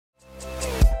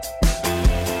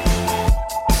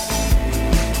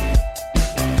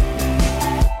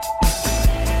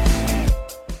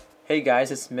Hey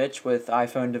guys, it's Mitch with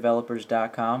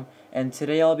iPhoneDevelopers.com, and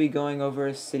today I'll be going over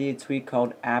a Cydia tweak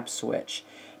called AppSwitch.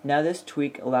 Now this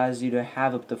tweak allows you to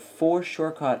have up to 4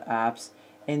 shortcut apps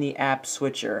in the app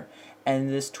switcher, and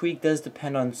this tweak does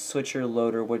depend on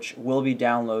switcherloader, which will be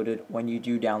downloaded when you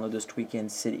do download this tweak in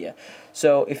Cydia.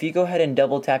 So if you go ahead and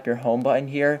double tap your home button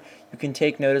here, you can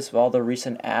take notice of all the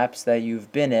recent apps that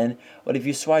you've been in, but if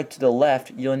you swipe to the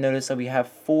left, you'll notice that we have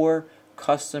 4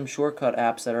 custom shortcut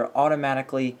apps that are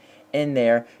automatically in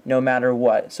there no matter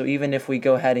what. So even if we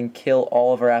go ahead and kill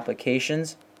all of our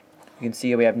applications, you can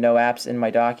see we have no apps in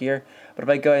my dock here. But if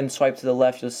I go ahead and swipe to the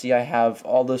left, you'll see I have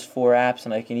all those 4 apps,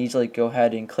 and I can easily go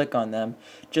ahead and click on them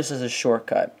just as a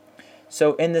shortcut.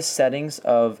 So in the settings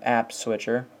of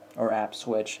AppSwitch,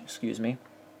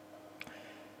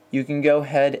 you can go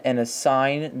ahead and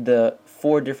assign the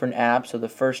 4 different apps. So the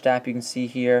first app you can see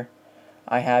here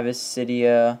I have is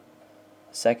Cydia.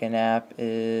 Second app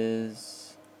is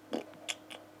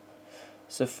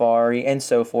Safari, and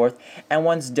so forth. And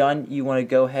once done, you want to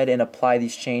go ahead and apply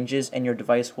these changes, and your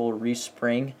device will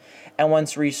respring. And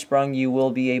once resprung, you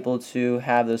will be able to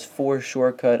have those 4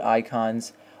 shortcut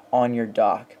icons on your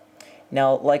dock.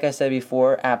 Now, like I said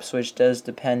before, AppSwitch does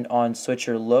depend on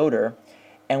switcherloader,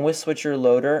 and with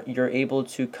switcherloader, you're able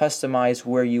to customize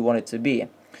where you want it to be.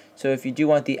 So if you do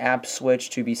want the app switch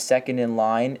to be second in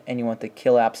line and you want the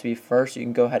kill apps to be first, you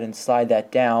can go ahead and slide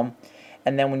that down.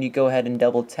 And then when you go ahead and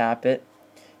double tap it,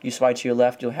 you swipe to your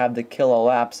left, you'll have the kill all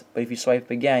apps. But if you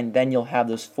swipe again, then you'll have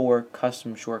those 4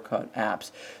 custom shortcut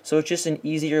apps. So it's just an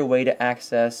easier way to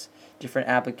access different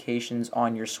applications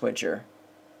on your switcher.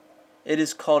 It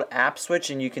is called AppSwitch,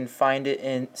 and you can find it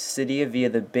in Cydia via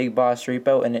the Big Boss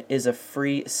repo, and it is a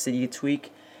free Cydia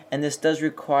tweak. And this does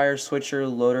require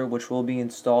switcherloader, which will be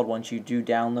installed once you do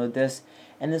download this.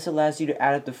 And this allows you to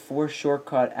add up to 4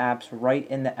 shortcut apps right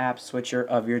in the app switcher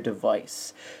of your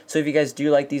device. So if you guys do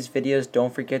like these videos,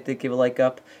 don't forget to give a like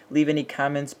up, leave any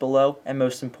comments below, and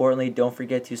most importantly, don't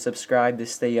forget to subscribe to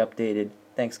stay updated.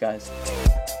 Thanks guys.